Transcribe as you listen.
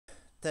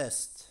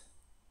Test.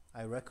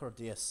 I record,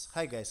 yes.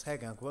 Hi guys, hi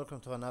gang, welcome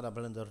to another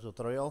Blender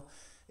tutorial.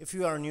 If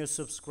you are new,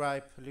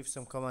 subscribe, leave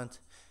some comment,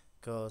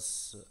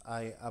 cause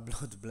I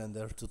upload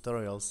Blender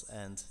tutorials,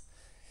 and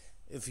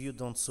if you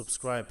don't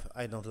subscribe,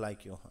 I don't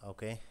like you,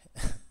 okay?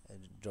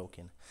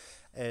 Joking.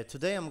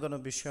 Today I'm gonna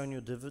be showing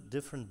you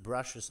different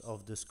brushes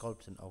of the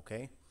sculpting,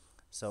 okay?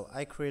 So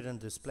I created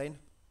this plane,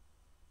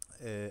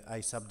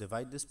 I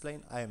subdivide this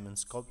plane, I am in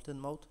sculpting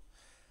mode.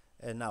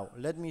 Now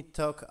let me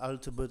talk a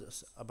little bit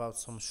about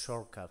some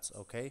shortcuts,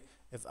 okay?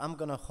 If I'm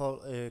gonna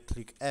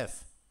click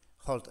F,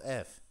 hold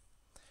F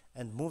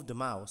and move the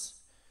mouse,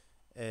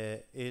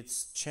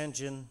 it's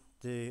changing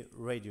the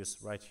radius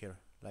right here,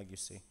 like you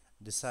see,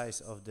 the size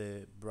of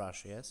the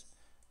brush, yes,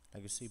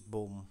 like you see,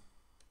 boom.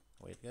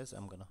 Wait, yes,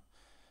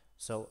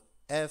 so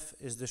F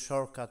is the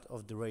shortcut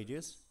of the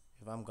radius.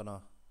 If I'm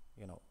gonna,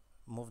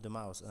 move the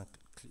mouse and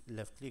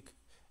left click,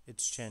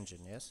 it's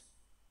changing, yes.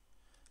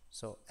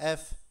 So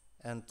F,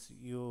 and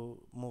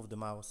you move the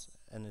mouse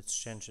and it's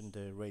changing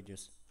the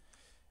radius.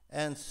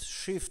 And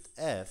Shift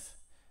F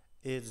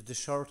is the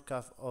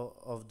shortcut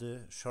of the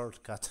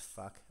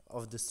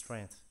of the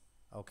strength.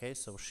 Okay,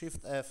 so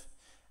Shift F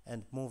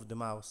and move the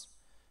mouse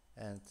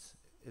and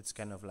it's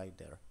kind of like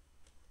there.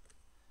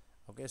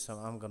 Okay, so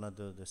I'm gonna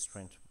do the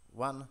strength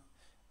 1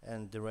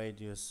 and the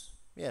radius,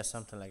 yeah,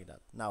 something like that.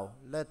 Now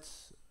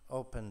let's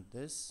open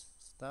this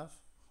stuff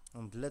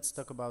and let's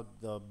talk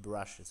about the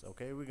brushes.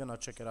 Okay, we're gonna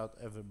check it out,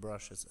 every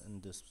brushes in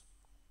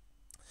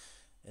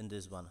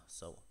this one.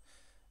 So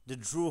the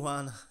drew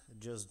one,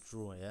 just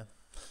drew, yeah.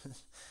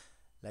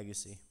 Like you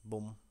see,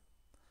 boom,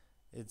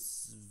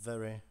 it's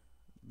very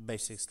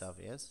basic stuff,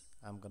 yes.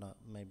 I'm gonna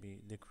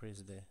maybe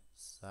decrease the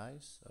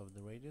size of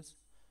the radius,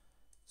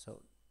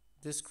 so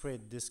this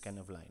create this kind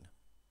of line,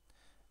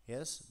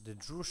 yes. The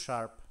drew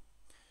sharp,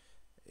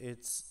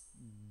 it's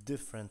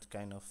different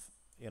kind of,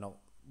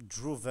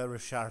 drew very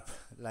sharp,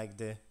 like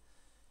the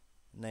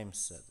name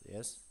said,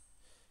 yes.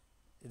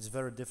 It's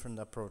very different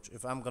approach.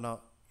 If I'm gonna,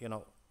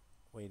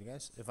 wait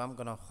guys, if I'm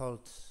gonna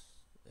hold,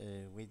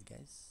 wait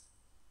guys,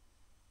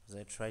 as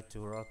I try to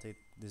rotate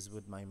this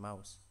with my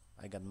mouse,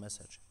 I got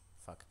message,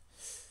 fuck.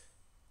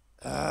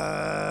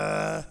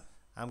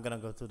 I'm gonna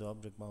go to the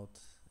object mode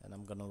and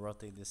I'm gonna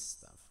rotate this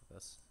stuff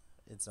because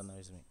it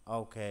annoys me.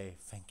 Okay,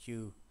 thank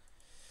you.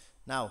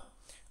 Now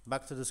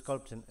back to the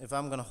sculpting. If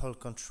I'm gonna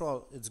hold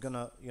control, it's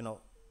gonna,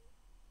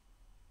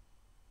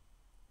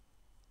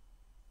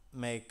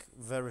 make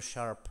very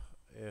sharp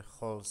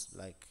holes,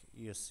 like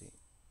you see,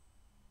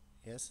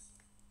 yes.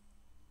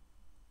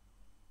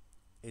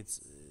 It's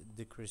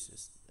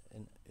decreases,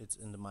 and it's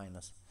in the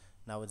minus.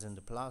 Now it's in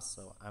the plus,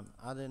 so I'm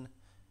adding.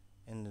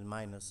 In the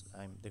minus,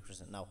 I'm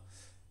decreasing. Now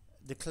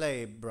the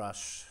clay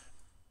brush,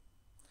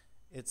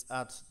 it's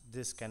at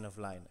this kind of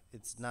line.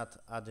 It's not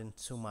adding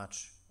too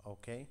much,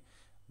 okay,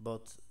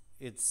 but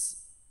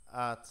it's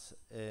at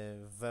a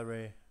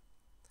very,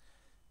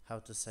 how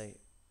to say,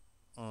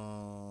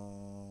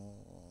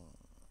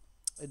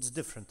 it's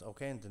different,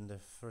 okay, than the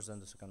first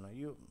and the second one.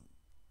 You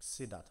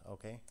see that,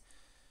 okay.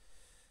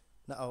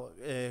 Now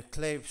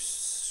clay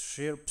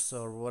strips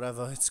or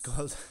whatever it's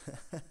called.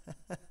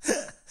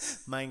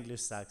 My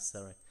English sucks,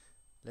 sorry.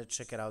 Let's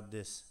check it out.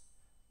 This,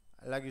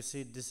 like you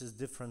see, this is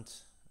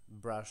different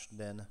brush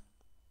than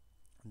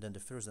the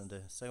first and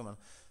the second one.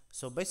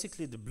 So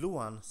basically the blue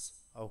ones,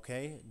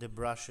 okay, the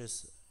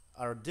brushes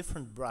are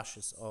different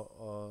brushes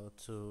or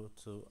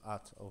to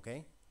add,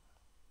 okay.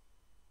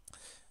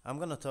 I'm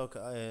gonna talk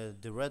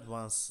the red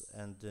ones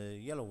and the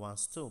yellow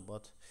ones too,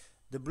 but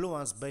the blue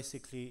ones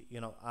basically,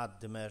 add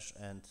the mesh,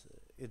 and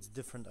it's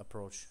different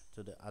approach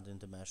to the adding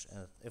the mesh.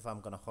 And if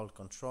I'm gonna hold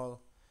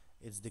control,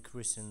 it's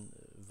decreasing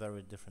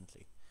very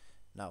differently.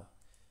 Now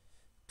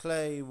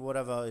clay,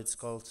 whatever it's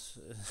called,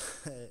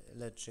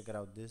 let's check it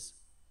out. This,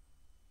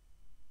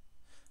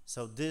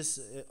 so this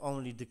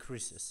only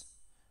decreases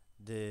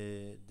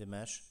the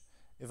mesh.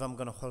 If I'm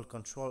gonna hold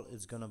control,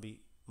 it's gonna be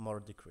more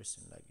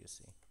decreasing, like you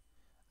see.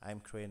 I'm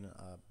creating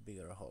a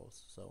bigger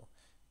holes, so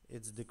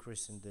it's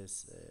decreasing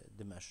this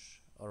the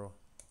mesh or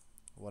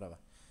whatever.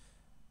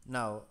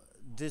 Now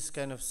this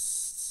kind of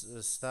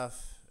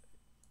stuff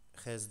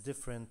has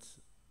different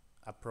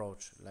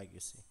approach, like you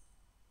see.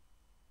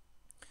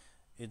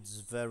 It's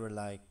very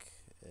like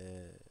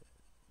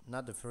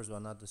not the first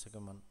one, not the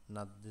second one,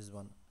 not this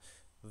one,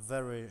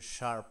 very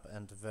sharp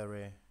and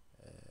very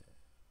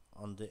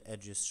on the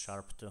edges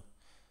sharp too.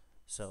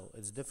 So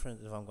it's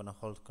different. If I'm gonna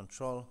hold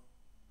control,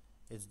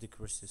 it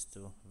decreases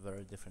too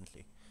very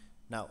differently.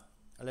 Now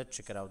let's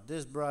check it out.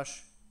 This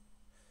brush,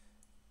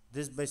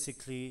 this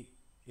basically,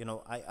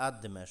 I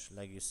add the mesh,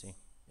 like you see.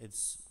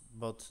 It's,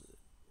 but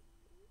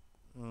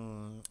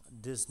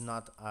this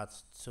not add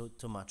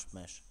too much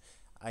mesh.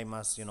 I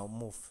must,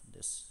 move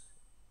this,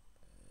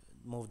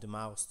 move the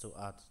mouse to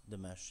add the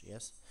mesh,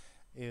 yes.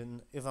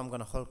 If I'm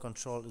gonna hold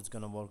control, it's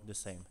gonna work the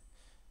same.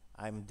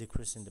 I'm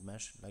decreasing the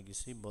mesh, like you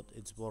see, but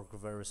it's work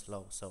very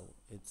slow, so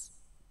it's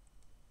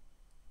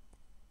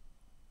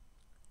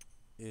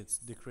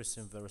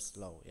decreasing very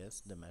slow,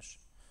 yes, the mesh.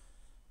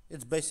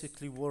 It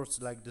basically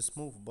works like the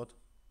smooth, but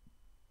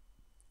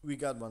we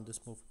got one this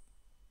move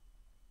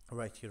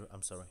right here.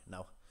 I'm sorry.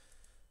 Now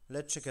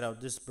let's check it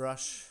out. This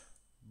brush,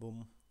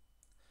 boom,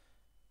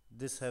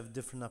 this have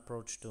different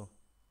approach too.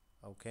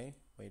 Okay,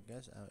 wait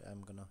guys,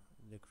 I'm gonna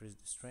decrease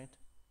the strength,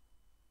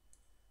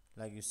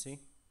 like you see.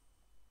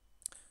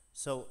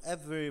 So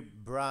every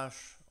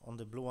brush on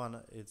the blue one,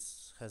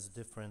 has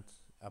different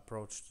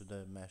approach to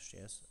the mesh.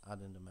 Yes,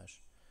 adding the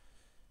mesh.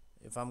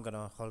 If I'm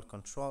gonna hold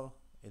control,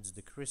 it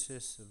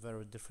decreases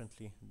very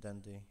differently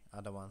than the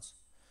other ones.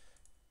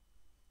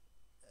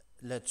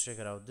 Let's check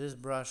it out. This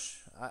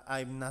brush,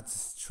 I'm not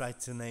trying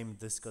to name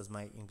this because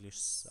my English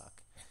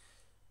suck.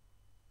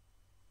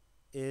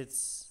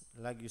 It's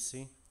like you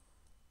see,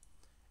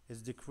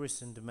 it's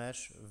decreasing the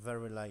mesh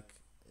very like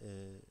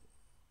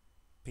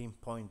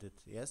pinpointed.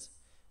 Yes,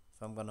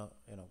 if I'm gonna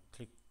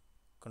click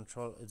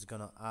control, it's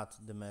gonna add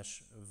the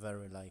mesh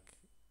very like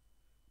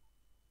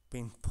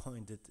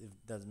pinpointed, if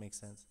that makes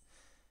sense.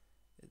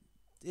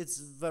 It's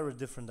very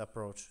different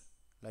approach,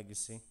 like you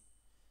see.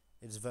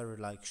 It's very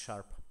like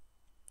sharp,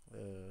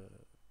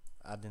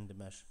 adding the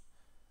mesh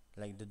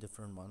like the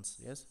different ones.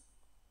 Yes,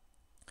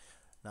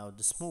 now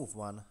the smooth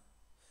one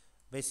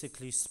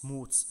basically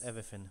smooths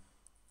everything.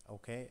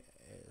 Okay,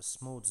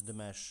 smooths the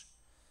mesh,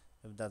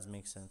 if that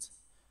makes sense.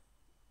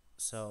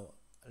 So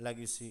like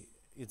you see,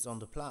 it's on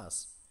the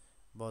plus,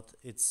 but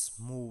it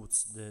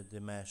smooths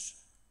the mesh.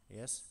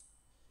 Yes,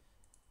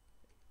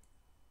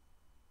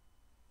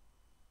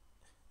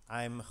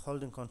 I'm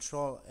holding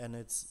control and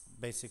it's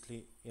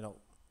basically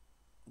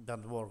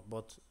that work,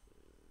 but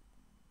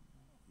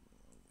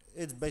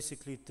it's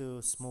basically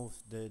to smooth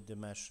the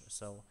mesh.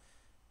 So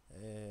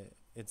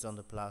it's on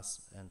the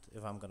plus, and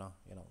if I'm gonna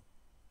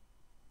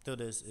do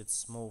this, it's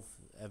smooth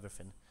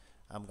everything.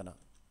 I'm gonna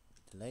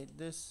delete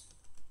this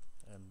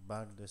and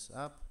back this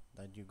up,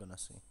 that you're gonna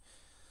see.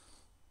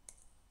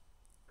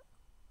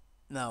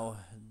 Now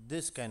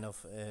this kind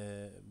of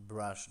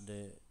brush,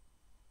 the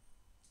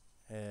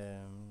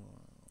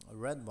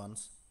red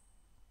ones,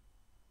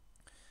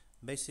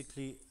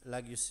 basically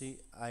like you see,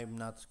 I'm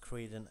not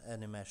creating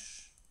any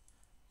mesh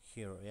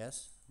here.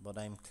 Yes, but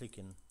I'm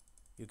clicking,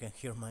 you can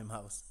hear my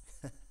mouse.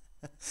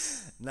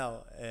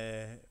 Now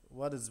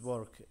what is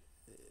work,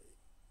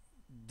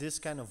 this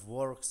kind of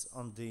works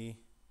on the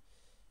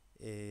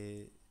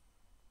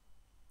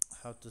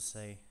how to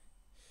say,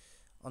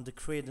 on the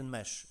creating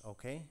mesh.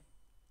 Okay,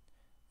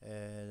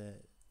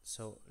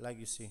 so like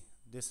you see,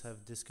 this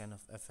have this kind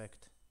of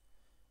effect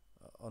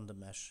on the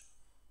mesh.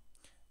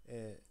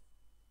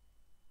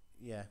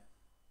 Yeah,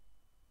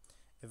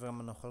 if I'm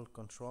gonna hold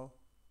control,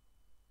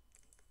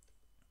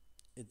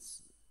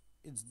 it's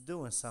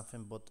doing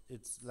something, but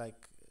it's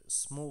like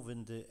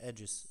smoothing the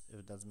edges,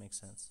 if that makes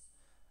sense.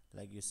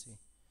 Like you see,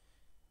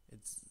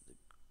 it's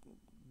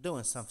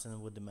doing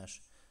something with the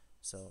mesh.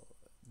 So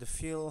the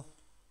feel,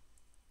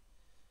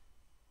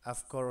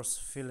 of course,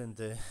 feeling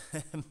the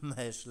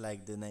mesh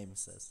like the name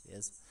says.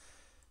 Yes,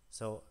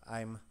 so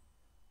I'm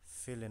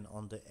feeling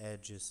on the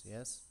edges.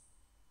 Yes,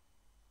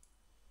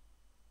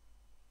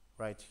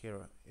 right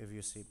here, if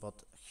you see,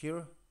 but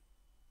here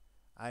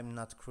I'm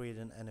not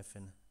creating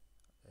anything,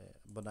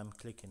 but I'm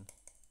clicking,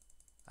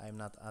 I'm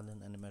not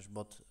adding any mesh,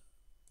 but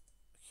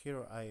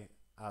here I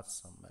add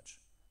some mesh,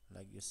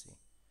 like you see.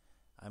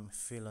 I'm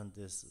feeling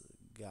these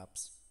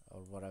gaps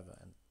or whatever,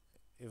 and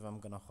if I'm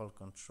gonna hold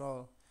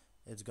control,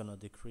 it's gonna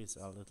decrease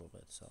a little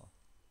bit. So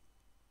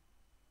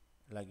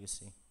like you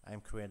see,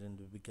 I'm creating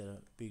the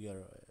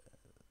bigger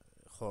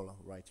hole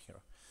right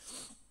here.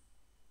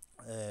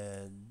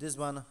 This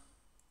one,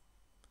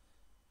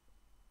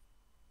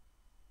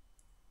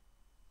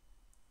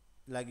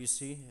 like you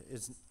see,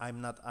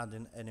 I'm not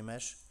adding any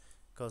mesh,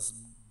 because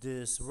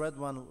this red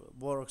one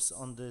works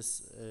on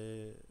this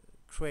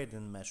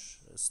creating mesh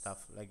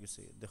stuff. Like you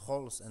see, the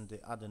holes and the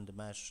adding the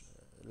mesh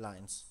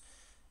lines,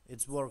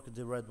 it's work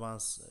the red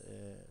ones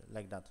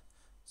like that.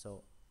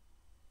 So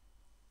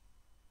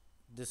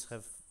this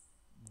have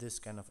this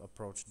kind of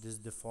approach, this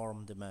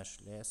deform the mesh.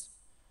 Yes,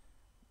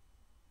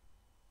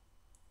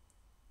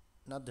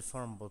 not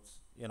deform, but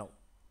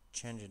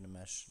changing the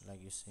mesh,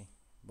 like you see,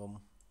 boom.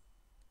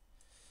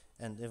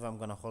 And if I'm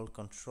gonna hold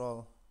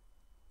control,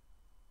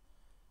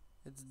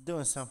 it's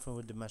doing something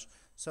with the mesh.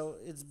 So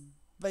it's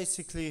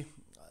basically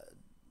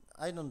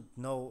I don't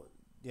know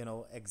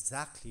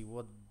exactly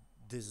what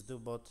this do,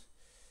 but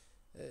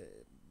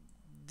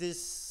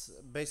this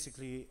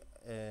basically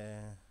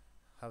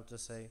how to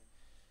say,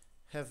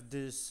 have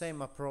the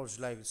same approach,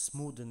 like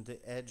smoothing the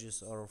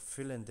edges or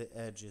filling the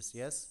edges.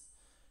 Yes,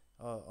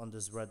 on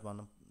this red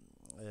one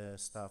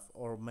stuff,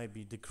 or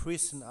maybe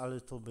decreasing a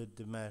little bit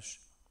the mesh,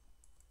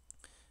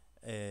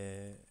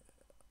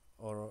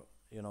 or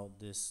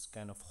this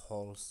kind of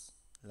holes,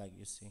 like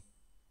you see.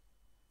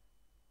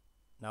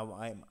 Now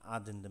I'm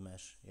adding the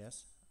mesh.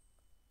 Yes,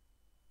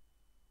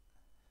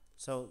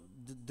 so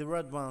the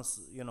red ones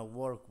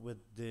work with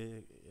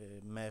the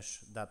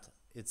mesh that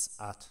it's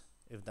at,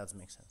 if that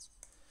makes sense.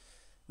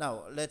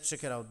 Now let's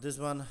check it out. This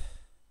one,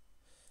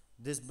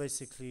 this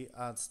basically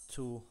adds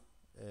two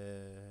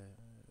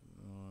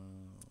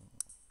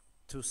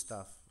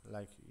stuff,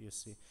 like you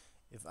see.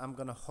 if I'm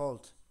gonna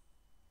hold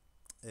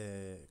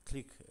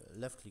click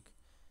left click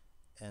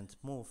and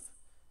move,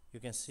 you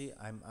can see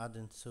I'm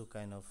adding two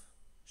kind of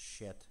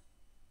shit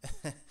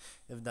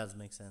if that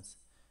makes sense.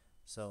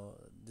 So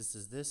this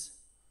is this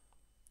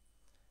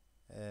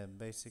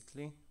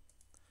basically.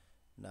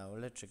 Now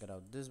let's check it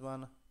out. This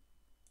one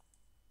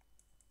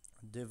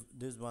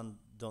this one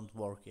don't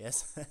work.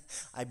 Yes.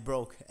 I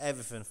broke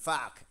everything.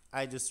 Fuck,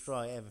 I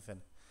destroy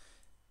everything.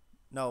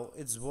 No,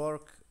 it's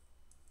work.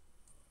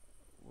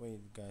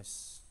 Wait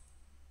guys.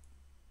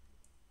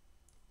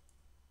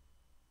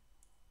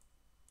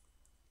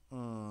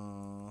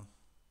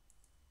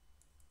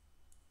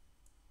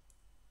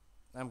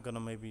 I'm gonna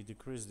maybe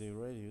decrease the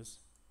radius.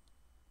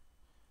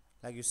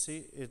 Like you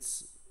see,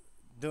 it's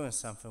doing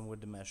something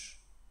with the mesh.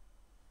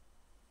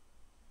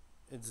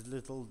 It's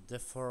little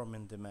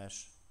deforming the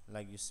mesh,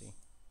 like you see.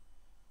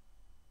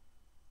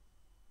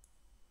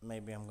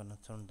 Maybe I'm gonna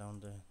turn down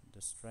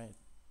the strength,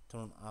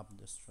 turn up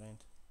the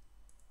strength,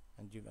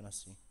 and you're gonna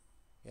see.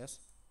 Yes,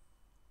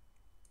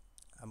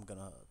 I'm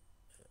gonna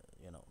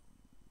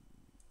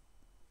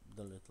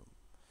the little.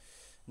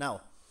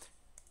 Now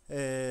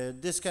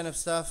this kind of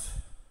stuff,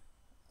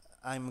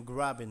 I'm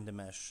grabbing the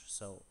mesh,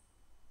 so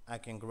I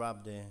can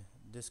grab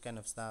this kind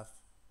of stuff,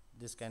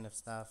 this kind of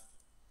stuff,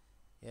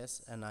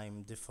 yes, and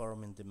I'm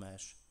deforming the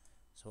mesh,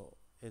 so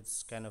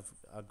it's kind of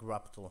a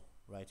grab tool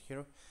right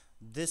here.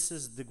 This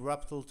is the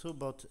grab tool too,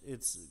 but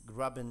it's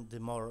grabbing the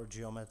more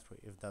geometry,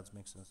 if that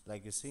makes sense.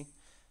 Like you see,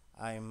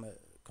 I'm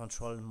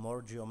controlling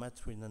more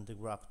geometry than the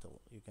grab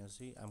tool. You can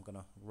see I'm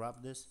gonna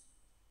grab this.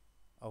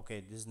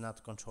 Okay, this is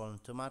not controlling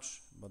too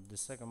much, but the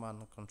second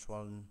one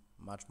controlling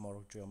much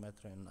more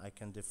geometry, and I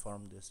can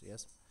deform this,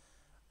 yes,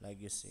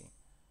 like you see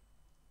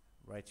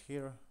right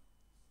here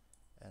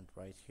and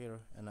right here,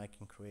 and I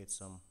can create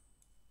some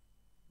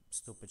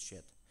stupid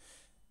shit.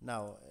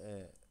 Now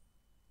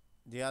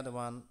the other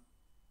one,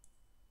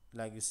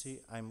 like you see,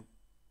 I'm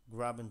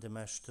grabbing the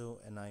mesh too,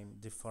 and I'm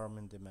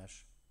deforming the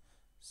mesh,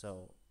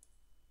 so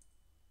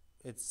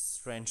it's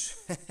strange.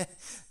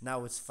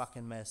 Now it's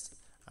fucking messed.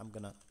 I'm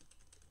gonna,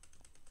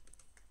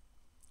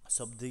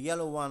 so the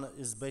yellow one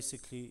is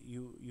basically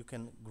you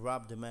can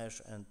grab the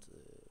mesh and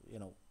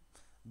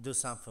do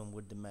something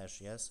with the mesh,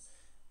 yes,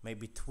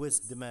 maybe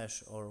twist the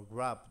mesh or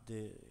grab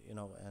the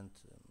and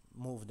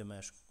move the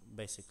mesh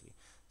basically.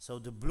 So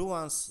the blue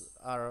ones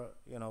are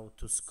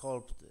to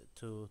sculpt,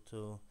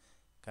 to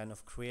kind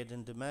of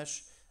creating the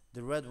mesh.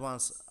 The red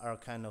ones are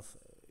kind of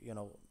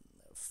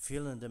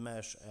filling the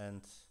mesh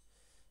and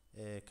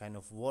kind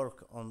of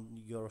work on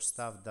your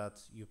stuff that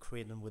you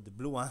creating with the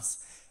blue ones.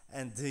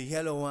 And the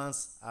yellow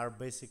ones are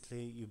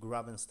basically you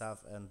grabbing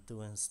stuff and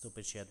doing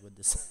stupid shit with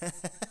this.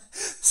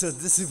 So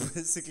this is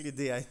basically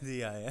the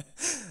idea, yeah,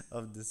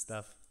 of this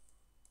stuff.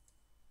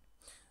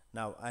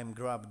 Now I'm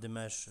grab the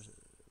mesh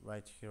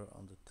right here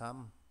on the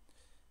thumb,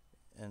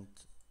 and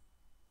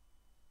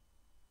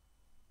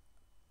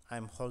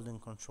I'm holding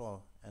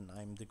control and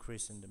I'm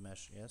decreasing the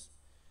mesh, yes,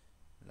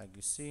 like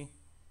you see,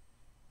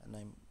 and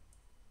I'm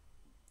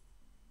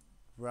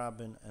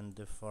grabbing and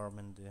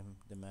deforming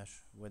the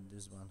mesh with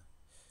this one.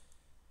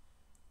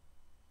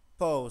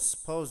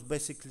 Pose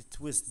basically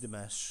twist the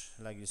mesh,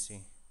 like you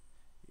see.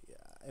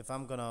 If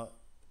I'm gonna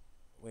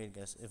wait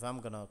guys, if I'm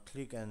gonna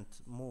click and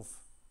move,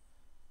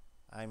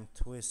 I'm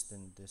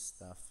twisting this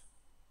stuff,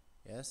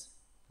 yes,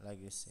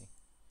 like you see,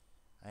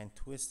 I'm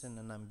twisting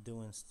and I'm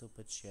doing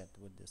stupid shit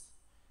with this.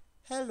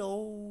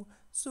 Hello,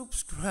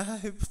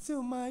 subscribe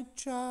to my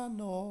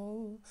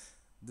channel.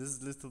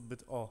 This little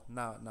bit, oh,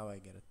 now I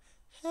get it.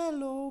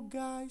 Hello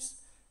guys,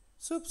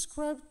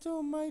 subscribe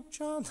to my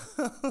channel.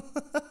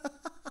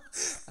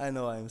 I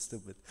know I'm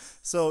stupid.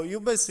 So you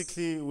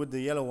basically, with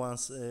the yellow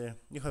ones,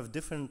 you have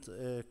different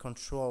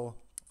control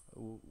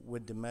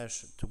with the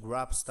mesh to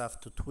grab stuff,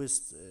 to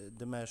twist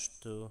the mesh,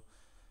 to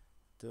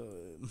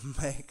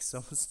make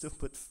some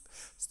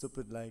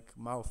stupid like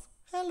mouth.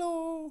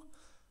 Hello.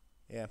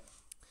 Yeah.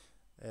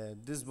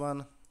 This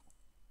one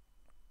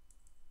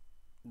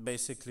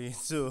basically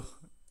so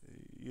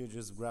you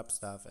just grab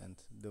stuff and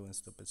doing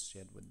stupid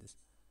shit with this.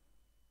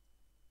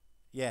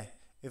 Yeah.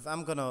 If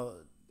I'm gonna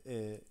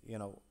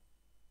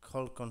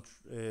hold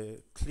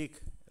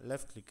click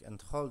left click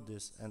and hold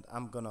this, and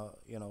I'm gonna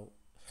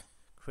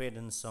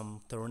creating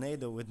some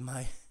tornado with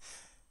my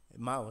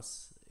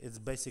mouse, it's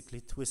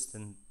basically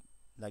twisting,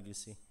 like you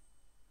see,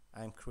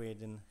 I'm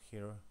creating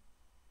here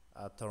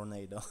a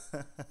tornado.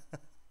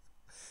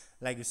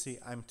 Like you see,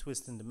 I'm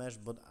twisting the mesh,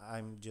 but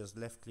I'm just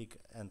left click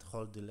and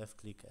hold the left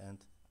click and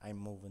I'm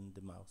moving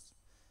the mouse,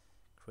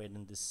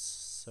 creating this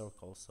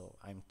circle, so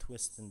I'm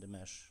twisting the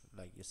mesh,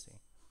 like you see.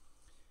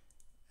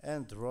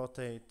 And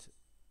rotate,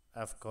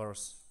 of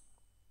course,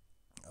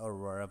 or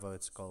wherever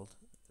it's called,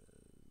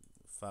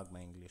 fuck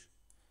my English,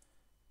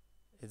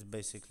 it's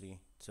basically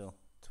to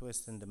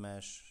twisting the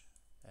mesh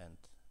and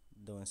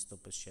doing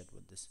stupid shit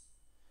with this.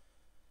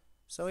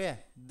 So yeah,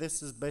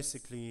 this is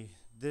basically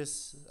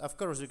this. Of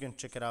course you can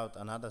check it out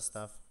on other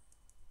stuff,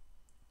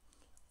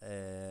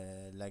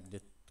 like the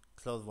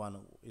cloth one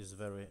is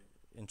very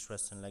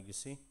interesting, like you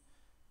see.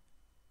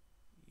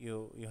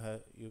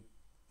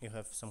 you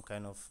have some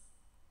kind of,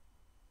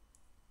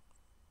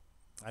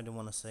 I don't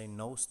want to say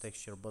nose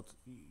texture, but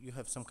you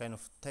have some kind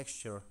of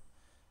texture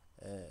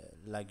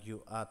like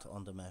you add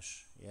on the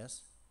mesh,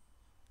 yes,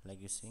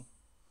 like you see.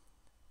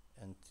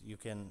 And you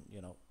can,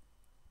 you know,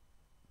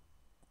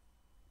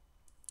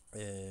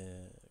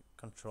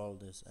 control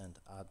this and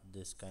add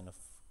this kind of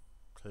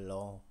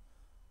claw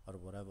or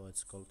whatever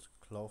it's called,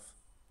 cloth,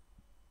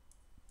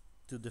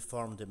 to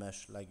deform the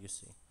mesh like you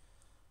see,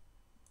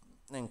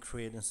 and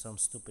creating some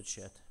stupid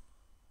shit.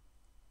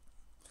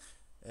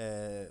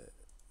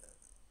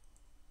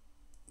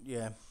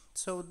 Yeah,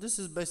 so this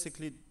is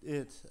basically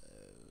it.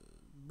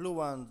 Blue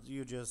one,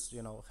 you just,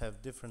 you know,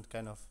 have different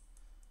kind of,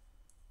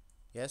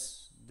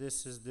 yes,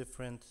 this is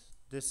different,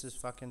 this is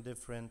fucking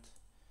different,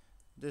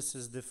 this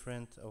is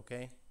different,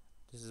 okay,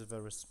 this is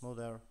very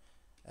smoother.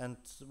 And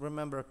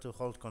remember to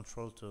hold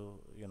control to,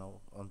 you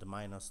know, on the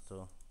minus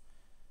to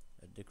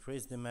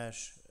decrease the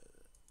mesh.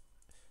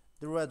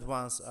 The red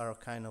ones are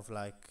kind of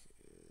like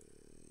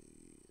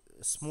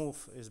smooth,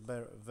 is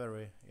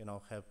very, you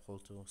know, helpful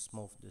to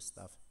smooth this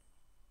stuff,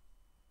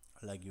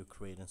 like you're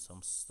creating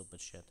some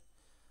stupid shit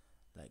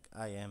like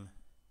I am.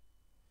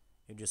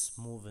 You're just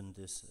smoothing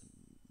this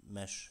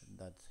mesh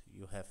that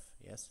you have,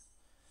 yes.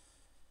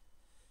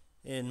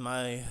 In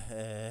my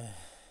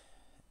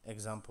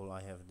example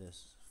I have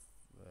this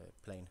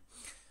plane.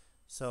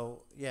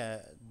 So yeah,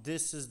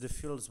 this is the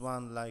fields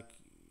one, like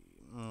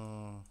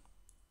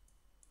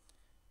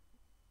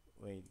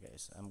wait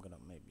guys, I'm gonna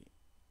maybe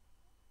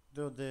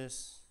do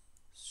this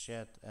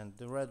shit. And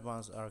the red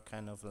ones are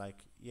kind of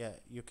like, yeah,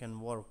 you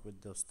can work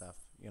with those stuff,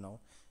 you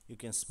know, you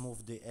can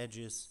smooth the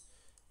edges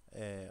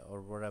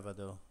or whatever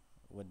though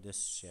with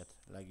this shit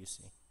like you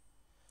see.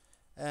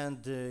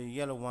 And the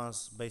yellow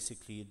ones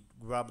basically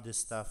grab this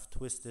stuff,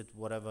 twist it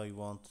whatever you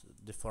want,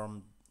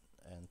 deform,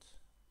 and,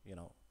 you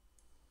know,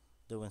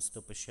 doing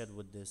stupid shit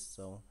with this.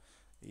 So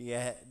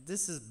yeah,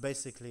 this is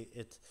basically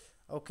it.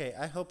 Okay,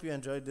 I hope you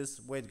enjoyed this.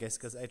 Wait guys,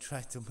 because I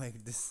tried to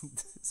make this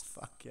this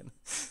fucking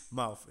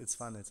mouth, it's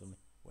funny to me.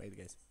 Wait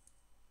guys,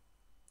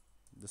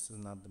 this is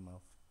not the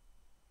mouth.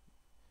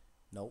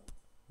 Nope.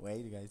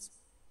 Wait guys.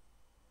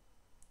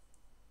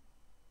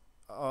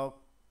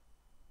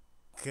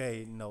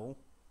 Okay, no,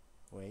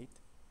 wait,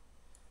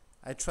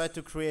 I tried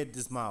to create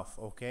this mouth,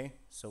 okay,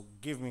 so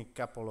give me a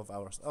couple of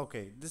hours.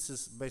 Okay, this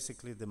is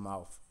basically the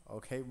mouth,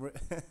 okay.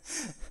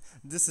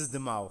 This is the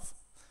mouth.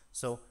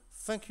 So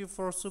thank you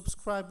for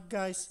subscribe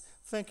guys,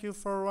 thank you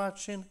for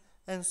watching,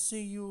 and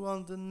see you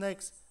on the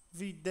next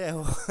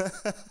video.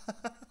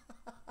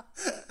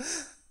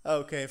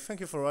 Okay, thank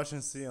you for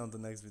watching, see you on the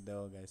next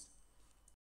video guys.